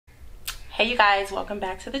Hey you guys, welcome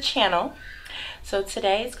back to the channel. So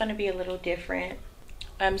today is going to be a little different.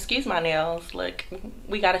 Excuse my nails. Look,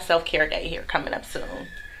 we got a self-care day here coming up soon.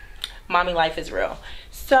 Mommy life is real.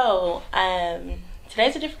 So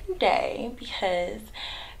today's a different day because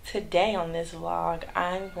today on this vlog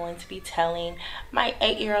I'm going to be telling my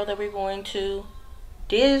 8-year-old that we're going to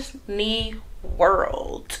Disney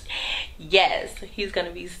World. Yes, he's gonna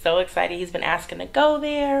be so excited. He's been asking to go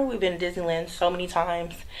there. We've been to Disneyland so many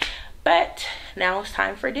times, but now it's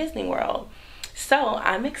time for Disney World. So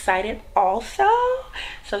I'm excited also.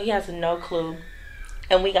 So he has no clue,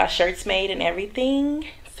 and we got shirts made and everything.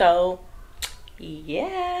 So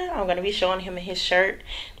yeah, I'm gonna be showing him his shirt.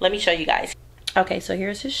 Let me show you guys. Okay, so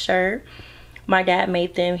here's his shirt. My dad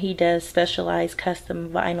made them. He does specialized custom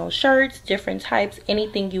vinyl shirts, different types,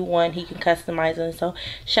 anything you want he can customize them. So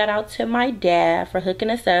shout out to my dad for hooking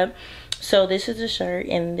us up. So this is the shirt,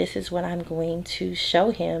 and this is what I'm going to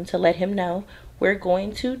show him to let him know we're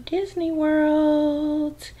going to Disney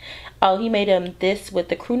World. Oh, he made him this with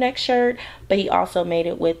the crew neck shirt, but he also made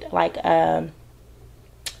it with like a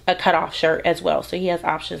cutoff shirt as well. So he has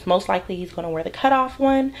options. Most likely he's going to wear the cutoff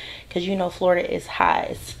one because you know Florida is hot.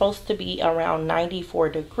 It's supposed to be around 94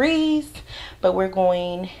 degrees, but we're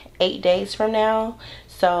going 8 days from now.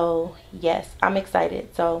 So yes, I'm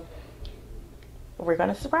excited. So we're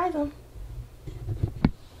going to surprise him.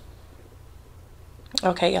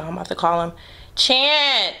 Okay, y'all, I'm about to call him.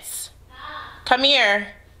 Chance, come here.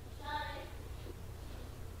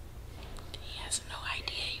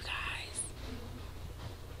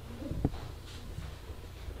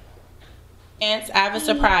 I have a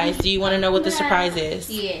surprise. Do you want to know what the surprise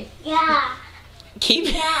is? Yes. Yeah.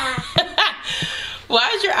 Keep. Yeah.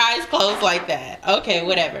 Why is your eyes closed like that? Okay,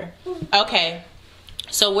 whatever. Okay.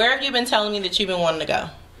 So where have you been telling me that you've been wanting to go?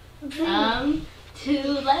 To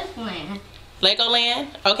Legoland. Legoland?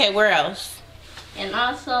 Okay, where else? And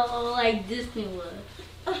also like Disney World.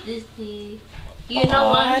 Disney. You know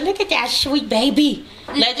what? Look at that sweet baby.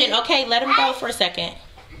 Legend. Okay, let him go for a second.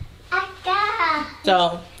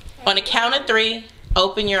 So. On the count of 3,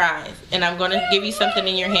 open your eyes. And I'm going to give you something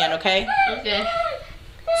in your hand, okay? Okay.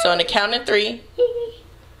 So on the count of 3,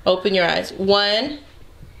 open your eyes. 1,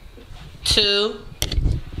 2,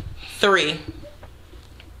 3.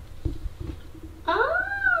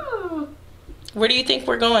 Oh. Where do you think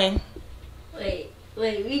we're going? Wait.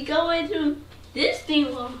 We going to Disney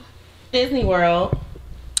World. Disney World.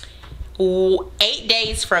 8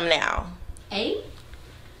 days from now. 8?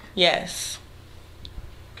 Yes.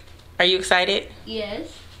 Are you excited?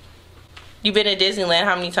 Yes. You've been to Disneyland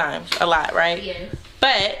how many times? A lot, right? Yes.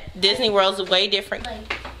 But Disney World's way different.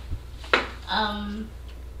 Like,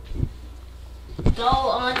 go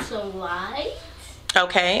on some rides.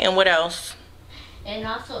 Okay, and what else? And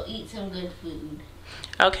also eat some good food.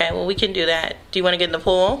 Okay, well we can do that. Do you want to get in the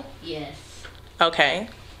pool? Yes. Okay.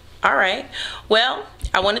 All right. Well,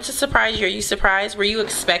 I wanted to surprise you. Are you surprised? Were you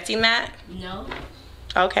expecting that? No.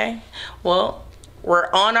 Okay. Well,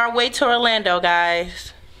 we're on our way to Orlando,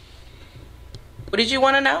 guys. What did you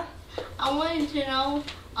want to know? I wanted to know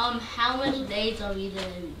how many days are we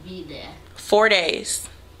going to be there? 4 days.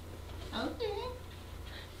 Okay.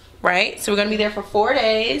 Right? So we're going to be there for 4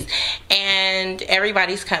 days, and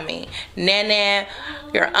everybody's coming. Nana,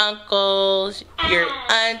 your uncles, your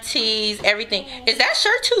aunties, everything. Is that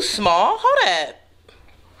shirt too small? Hold up.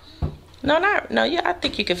 No, yeah, I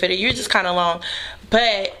think you can fit it. You're just kind of long.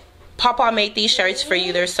 But Papa made these shirts for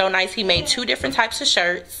you. They're so nice. He made 2 different types of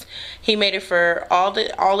shirts. He made it for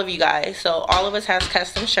all of you guys. So all of us has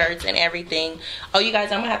custom shirts and everything. Oh, you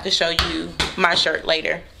guys, I'm gonna have to show you my shirt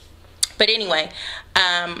later. But anyway,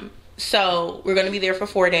 so we're gonna be there for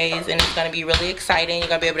 4 days, and it's gonna be really exciting. You're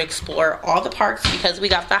gonna be able to explore all the parks because we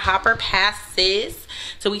got the hopper passes,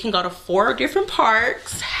 so we can go to 4 different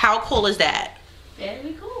parks. How cool is that?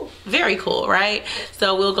 Very cool. Very cool, right?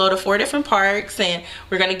 So we'll go to 4 different parks, and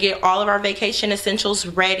we're gonna get all of our vacation essentials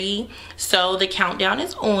ready. So the countdown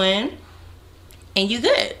is on, and you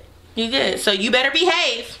good. So you better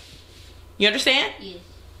behave. You understand? Yes.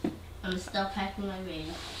 I'm gonna stop packing my bag.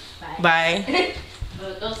 Bye.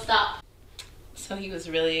 Don't stop. So he was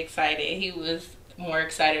really excited. He was more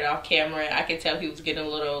excited off camera. I could tell he was getting a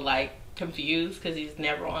little like confused because he's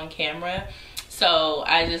never on camera. So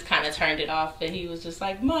I just kind of turned it off, and he was just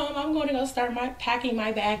like, Mom, I'm going to go start packing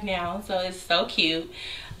my bag now. So it's so cute.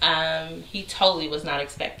 He totally was not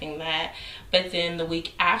expecting that. But then the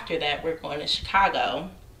week after that, we're going to Chicago.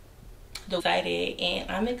 Excited, and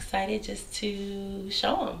I'm excited just to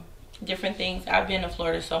show him different things. I've been to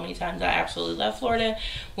Florida so many times. I absolutely love Florida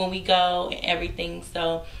when we go and everything.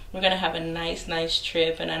 So we're gonna have a nice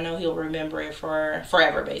trip, and I know he'll remember it for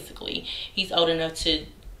forever. Basically, he's old enough to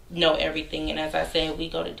know everything, and as I said, we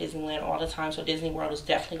go to Disneyland all the time, so Disney World is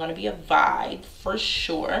definitely going to be a vibe for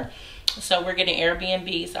sure. So we're getting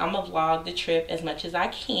Airbnb, so I'm gonna vlog the trip as much as I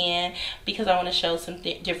can because I want to show some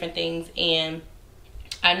different things, and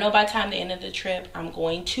I know by the time the end of the trip I'm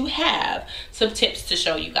going to have some tips to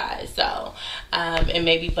show you guys. So and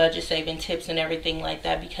maybe budget saving tips and everything like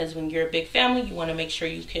that, because when you're a big family you want to make sure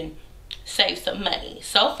you can save some money.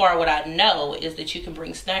 So far what I know is that you can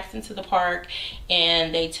bring snacks into the park,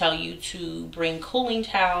 and they tell you to bring cooling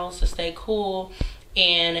towels to stay cool,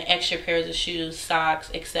 and extra pairs of shoes,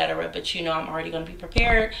 socks, etc. But you know, I'm already going to be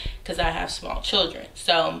prepared because I have small children,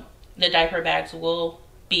 so the diaper bags will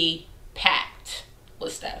be packed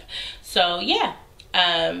with stuff. So yeah,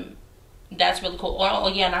 that's really cool. Oh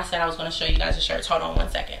yeah, and I said I was going to show you guys the shirts. Hold on one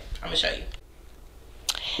second, I'm gonna show you.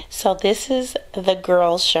 So this is the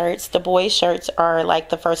girls' shirts. The boys' shirts are like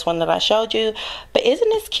the first one that I showed you. But isn't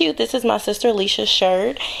this cute? This is my sister Alicia's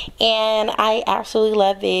shirt, and I absolutely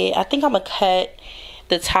love it. I think I'm gonna cut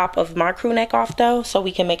the top of my crew neck off though, so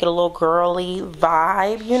we can make it a little girly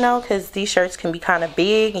vibe, you know, because these shirts can be kind of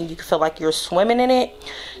big and you can feel like you're swimming in it.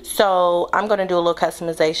 So I'm gonna do a little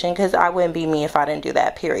customization because I wouldn't be me if I didn't do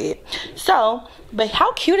that, period. So, but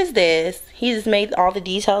how cute is this? He just made all the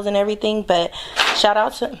details and everything. But shout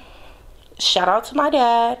out to my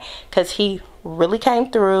dad, because he really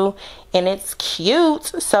came through, and it's cute.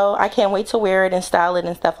 So I can't wait to wear it and style it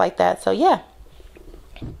and stuff like that. So yeah.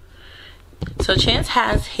 So Chance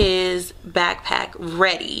has his backpack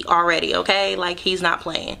ready already, okay? Like, he's not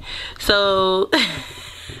playing. So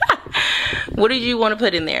what did you want to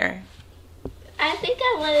put in there? I think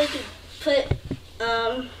I wanted to put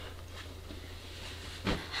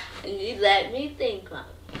let me think.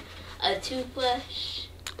 A toothbrush.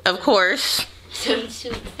 Of course. Some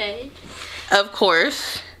toothpaste. Of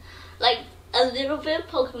course. Like a little bit of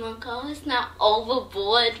Pokemon cards, not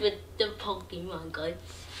overboard with the Pokemon cards.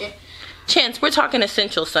 Chance, we're talking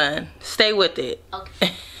essential, son. Stay with it.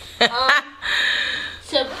 Okay.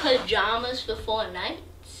 Some pajamas for 4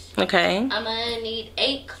 nights. Okay. I'm gonna need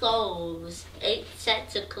 8 clothes, 8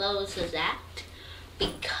 sets of clothes for that,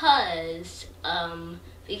 because I'm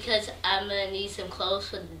gonna need some clothes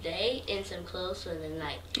for the day and some clothes for the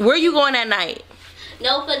night. Where are you going at night?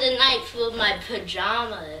 No, for the night, for my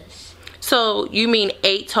pajamas. So you mean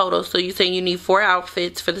 8 total. So you say you need 4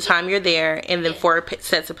 outfits for the time you're there, and then 4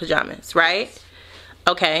 sets of pajamas, right?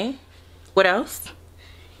 Okay. What else?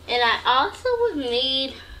 And I also would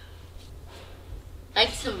need like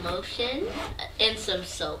some lotion and some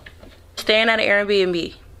soap. Staying at an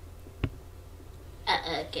Airbnb.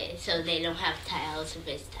 Okay, so they don't have towels or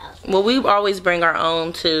base towels. Well, we always bring our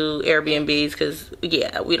own to Airbnbs because,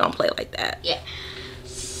 yeah, we don't play like that. Yeah.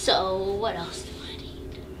 So what else do I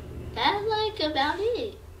need? That's like about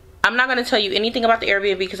it. I'm not going to tell you anything about the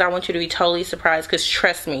Airbnb because I want you to be totally surprised, because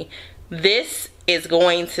trust me, this is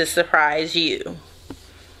going to surprise you.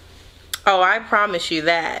 Oh, I promise you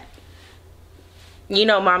that. You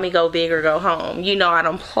know, mommy go big or go home. You know I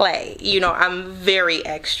don't play. You know, I'm very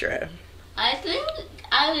extra. I think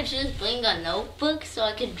I would just bring a notebook so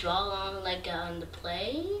I could draw on like on the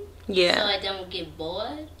plane. Yeah. So I don't get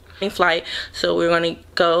bored. Flight. So we're going to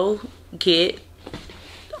go get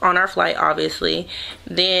on our flight, obviously.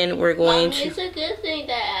 Then we're going to... It's a good thing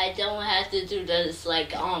that I don't have to do this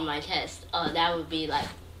like on my test. That would be like,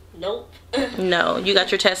 nope. No, you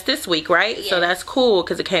got your test this week, right? Yes. So that's cool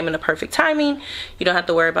because it came in the perfect timing. You don't have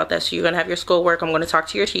to worry about that. So you're going to have your schoolwork. I'm going to talk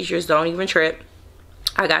to your teachers. Don't even trip.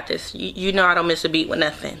 I got this. You know I don't miss a beat with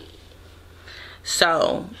nothing.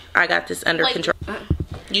 So I got this under control.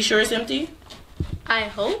 You sure it's empty? I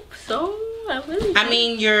hope so. I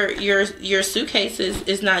mean, your suitcase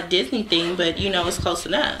is not Disney theme, but you know it's close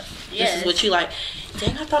enough. Yes. This is what you like.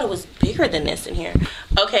 Dang, I thought it was bigger than this in here.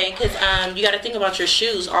 Okay, because you got to think about your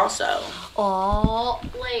shoes also. Oh,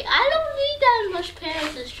 wait, I don't need that much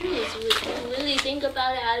pairs of shoes. If you really think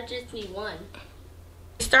about it, I just need one.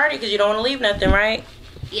 Get started, because you don't want to leave nothing, right?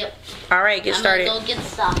 Yep. All right, get started. I'm gonna go get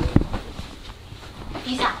started.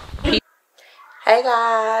 Peace out. Hey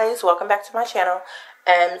guys, welcome back to my channel.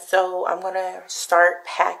 And so I'm gonna start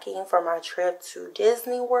packing for my trip to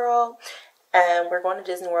Disney World. And we're going to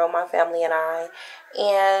Disney World, my family and I.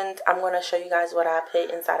 And I'm going to show you guys what I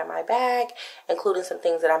put inside of my bag, including some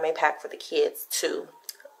things that I may pack for the kids too.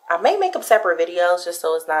 I may make them separate videos just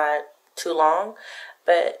so it's not too long.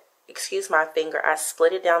 But excuse my finger, I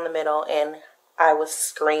split it down the middle and I was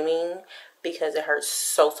screaming because it hurts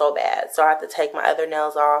so bad. So I have to take my other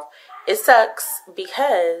nails off It sucks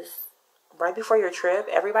because right before your trip,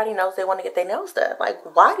 everybody knows they want to get their nails done.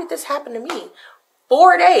 Like, why did this happen to me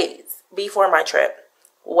 4 days before my trip?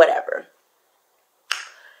 Whatever.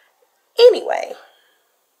 Anyway,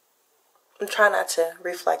 I'm trying not to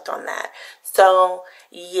reflect on that. So,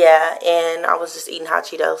 yeah, and I was just eating hot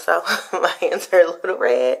Cheetos, so my hands are a little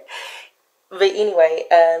red. But anyway,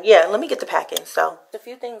 yeah, let me get the packing. So, a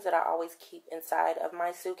few things that I always keep inside of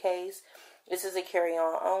my suitcase. This is a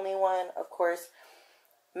carry-on only one. Of course,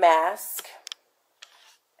 mask.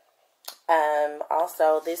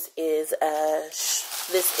 Also, this is a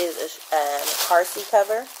car seat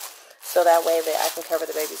cover, so that way that I can cover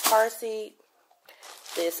the baby's car seat.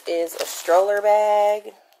 This is a stroller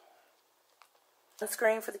bag.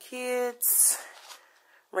 Sunscreen for the kids.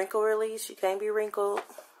 Wrinkle release. You can't be wrinkled.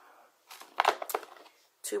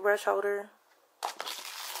 Toothbrush holder.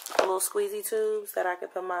 Little squeezy tubes that I can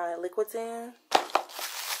put my liquids in.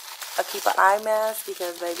 I keep an eye mask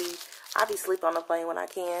because, baby, I be sleep on the plane when I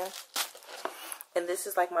can. And this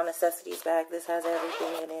is like my necessities bag. This has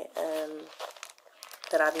everything in it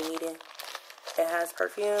that I be needing. It has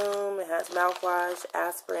perfume, it has mouthwash,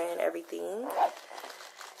 aspirin, everything.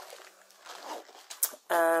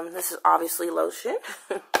 This is obviously lotion.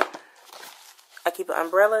 I keep an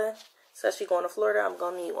umbrella. Especially going to Florida, I'm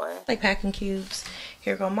going to need one. Like packing cubes.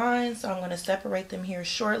 Here go mine. So I'm going to separate them here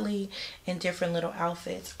shortly in different little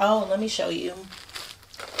outfits. Oh, let me show you.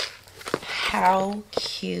 How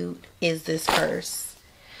cute is this purse?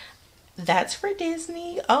 That's for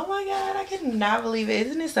Disney. Oh my god, I cannot believe it.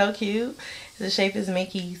 Isn't it so cute? The shape is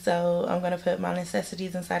Mickey, so I'm going to put my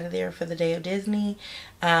necessities inside of there for the day of Disney.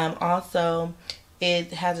 Also,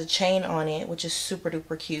 it has a chain on it, which is super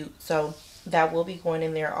duper cute. So that will be going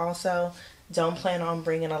in there also. Don't plan on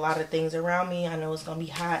bringing a lot of things around me. I know it's going to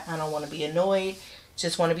be hot. I don't want to be annoyed.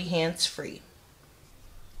 Just want to be hands-free.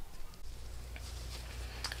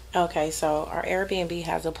 Okay, so our Airbnb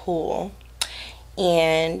has a pool.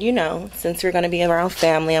 And, you know, since we're going to be around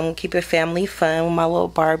family, I'm going to keep it family fun with my little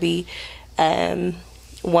Barbie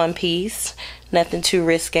one piece. Nothing too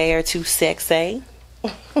risque or too sexy.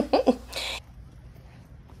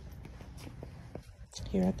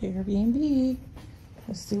 Here at the Airbnb.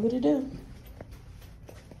 Let's see what it do.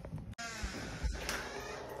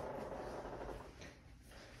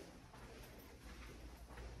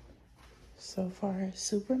 So far, it's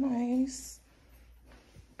super nice.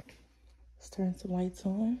 Let's turn some lights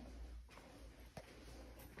on.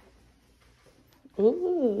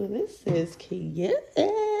 Ooh, this is cute.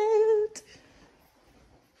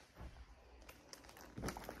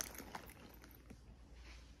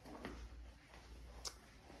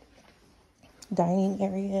 Dining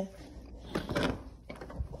area.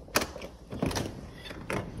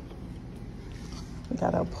 We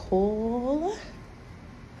got a pool.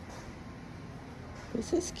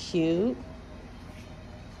 This is cute.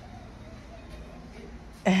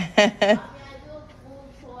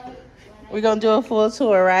 We're gonna do a full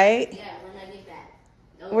tour, right? Yeah, when I get back.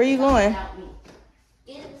 Where are you going?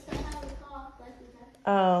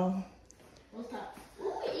 Oh. Ooh,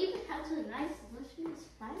 it even has a nice luscious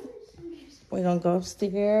spiders. We're gonna go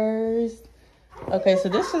upstairs. Okay, so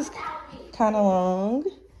this is kind of long.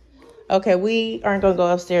 Okay, we aren't gonna go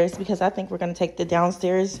upstairs because I think we're gonna take the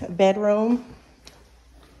downstairs bedroom.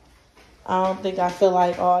 I don't think I feel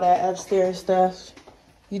like all that upstairs stuff.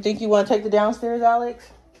 You think you want to take the downstairs, Alex?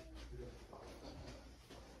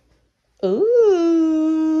 Ooh.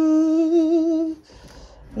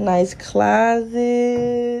 Nice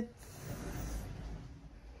closet.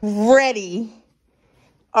 Ready.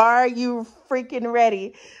 Are you freaking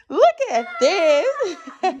ready? Look at this.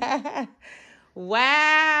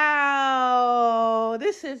 Wow.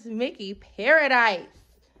 This is Mickey Paradise.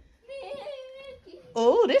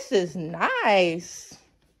 Oh, this is nice.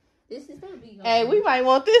 This is gonna be. Hey, we might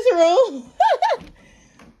want this room.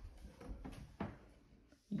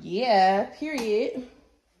 Yeah, period.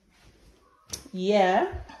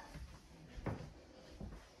 Yeah.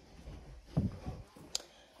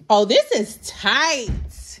 Oh, this is tight.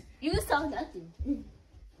 You saw nothing.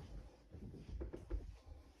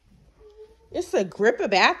 It's a grip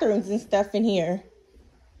of bathrooms and stuff in here.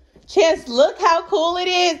 Chance, look how cool it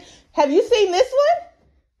is. Have you seen this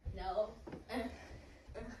one? No.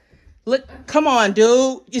 Look, come on,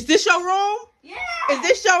 dude. Is this your room? Yeah. Is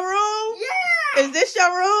this your room? Yeah. Is this your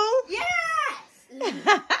room? Yes.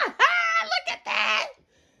 Look at that.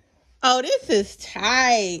 Oh, this is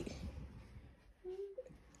tight.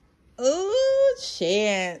 Ooh,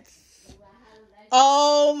 Chance.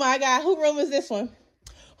 Oh, my God. Who room is this one?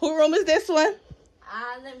 Who room is this one?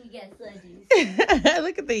 Let me get Sledges.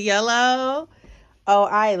 Look at the yellow. Oh,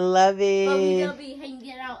 I love it. But we gonna be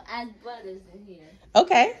hanging out as brothers in here.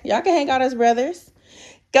 Okay, y'all can hang out as brothers.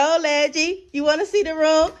 Go, Leggy. You want to see the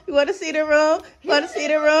room? You want to see the room? You want to see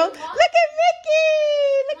the room? Look at Mickey.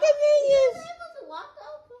 Look at Minions.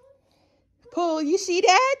 Pooh, you see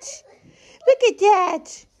that? Look at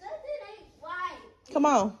that. Come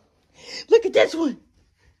on. Look at this one.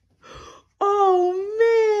 Oh,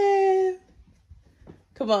 man.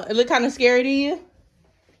 Come on. It look kind of scary to you?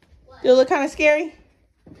 What? It look kind of scary?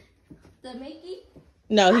 The Mickey?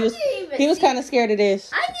 No, he was kind of scared of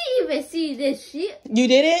this. I didn't even see this shit. You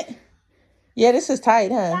didn't? Yeah, this is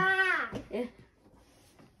tight, huh? Yeah.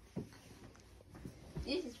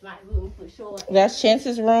 This is my room for sure. That's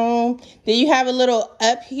Chance's room. Then you have a little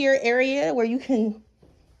up here area where you can,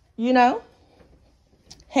 you know,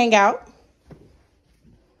 hang out.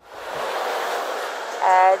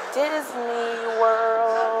 At Disney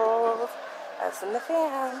World. Us and the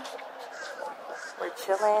fam. We're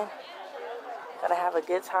chilling. Gonna have a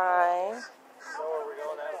good time.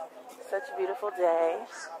 Such a beautiful day.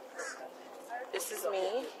 This is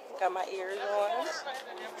me. Got my ears on.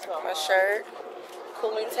 My shirt,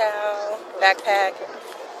 cooling towel, backpack,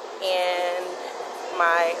 and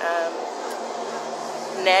my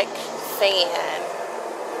neck fan.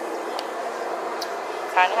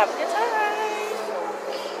 Trying to have a good time.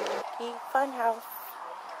 Geek Fun House.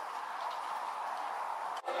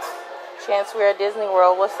 Chance, we're at Disney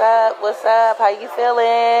World. What's up? What's up? How you feeling?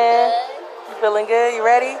 Good. You feeling good? You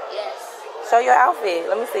ready? Yes. Show your outfit.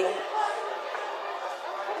 Let me see.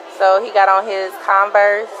 So he got on his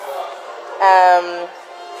Converse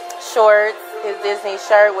shorts, his Disney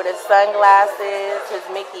shirt with his sunglasses, his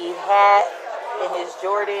Mickey hat, and his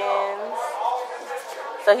Jordans.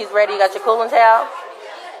 So he's ready. You got your cooling towel?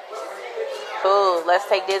 Cool. Let's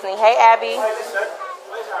take Disney. Hey, Abby.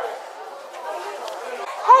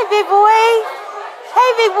 Hey, big boy. Hey,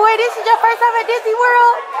 big boy. This is your first time at Disney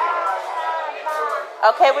World?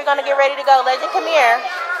 Okay, we're going to get ready to go. Legend, come here.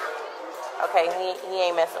 Okay, he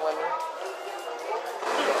ain't messing with me.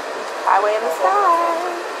 Highway in the sky.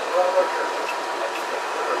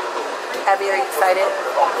 Abby, are you excited?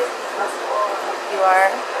 You are?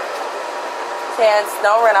 Chance,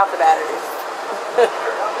 don't run off the batteries.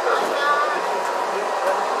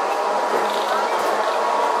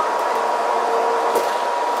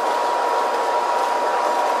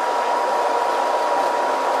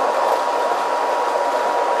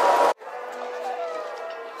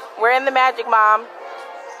 We're in the magic, Mom.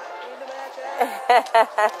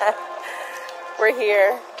 We're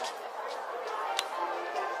here.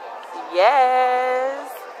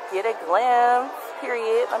 Yes. Get a glimpse.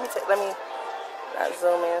 Period. Let me not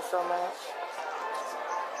zoom in so much.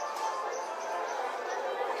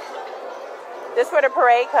 This is where the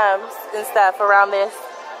parade comes and stuff around this.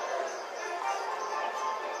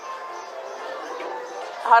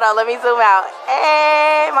 Hold on, let me zoom out.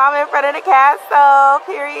 Hey, Mom in front of the castle,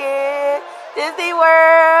 period. Disney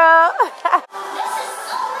World.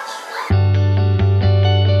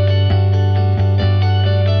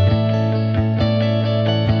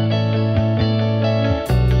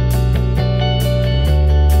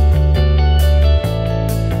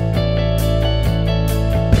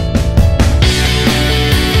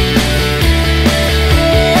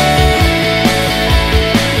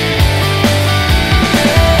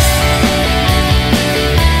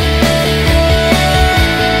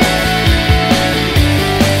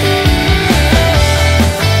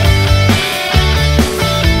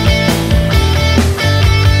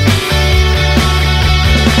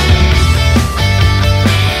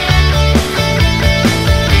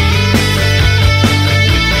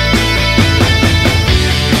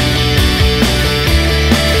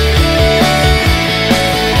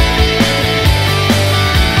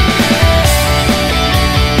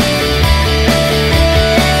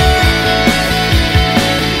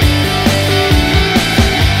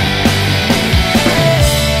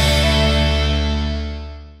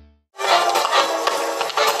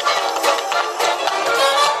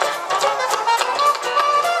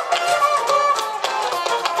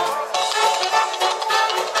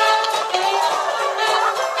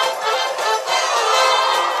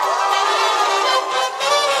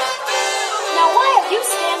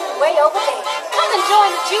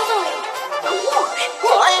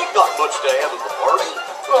 much to add to the party.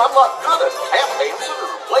 Well, I'm not good at tap dancing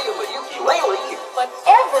or playing the ukulele. But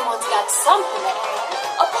everyone's got something at hand.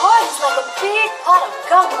 A party's like a big pot of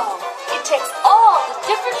gumbo. It takes all the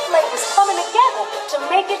different flavors coming together to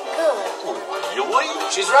make it good. Really?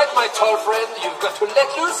 She's right, my tall friend. You've got to let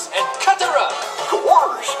loose and cut her up.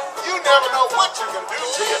 Gosh, You never know what you can do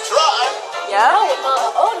till you try. You know what Mama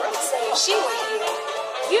Odie would say if she were here.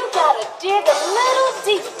 You gotta dig a little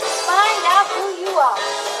deep to find out who you are.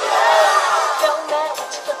 Don't matter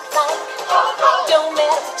what you look like. Don't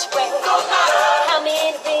matter what you wear. How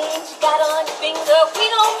many rings you got on your finger? We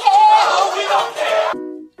don't care. Oh, we don't care.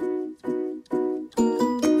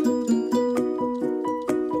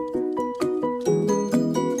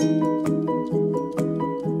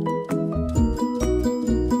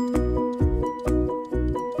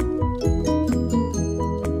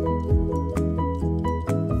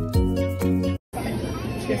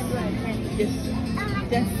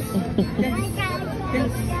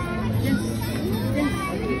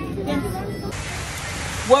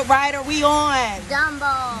 What ride are we on?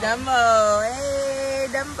 Dumbo. Dumbo. Hey,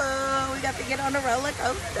 Dumbo. We got to get on the roller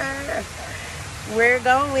coaster. We're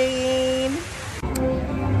going.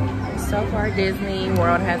 So far, Disney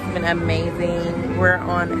World has been amazing. We're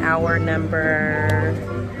on hour number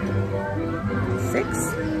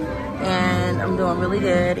 6. And I'm doing really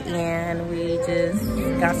good. And we just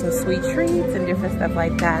got some sweet treats and different stuff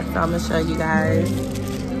like that. So I'm going to show you guys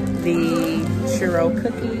the churro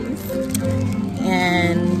cookies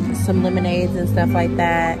and some lemonades and stuff like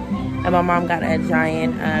that. And my mom got a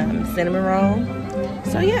giant cinnamon roll.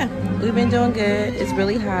 So yeah, we've been doing good. It's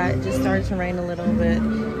really hot. It just started to rain a little bit.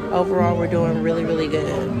 Overall, we're doing really, really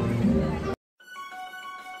good.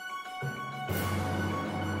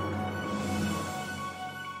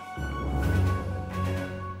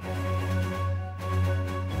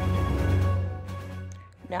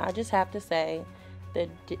 Now I just have to say,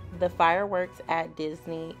 the fireworks at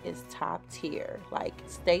Disney is top tier. Like,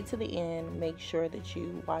 stay to the end, make sure that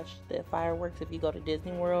you watch the fireworks if you go to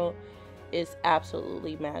Disney World. It's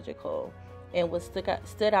absolutely magical. And what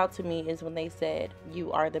stood out to me is when they said,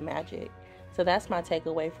 "You are the magic." So that's my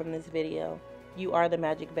takeaway from this video. You are the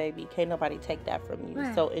magic, baby. Can't nobody take that from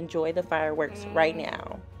you. So enjoy the fireworks right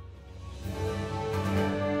now.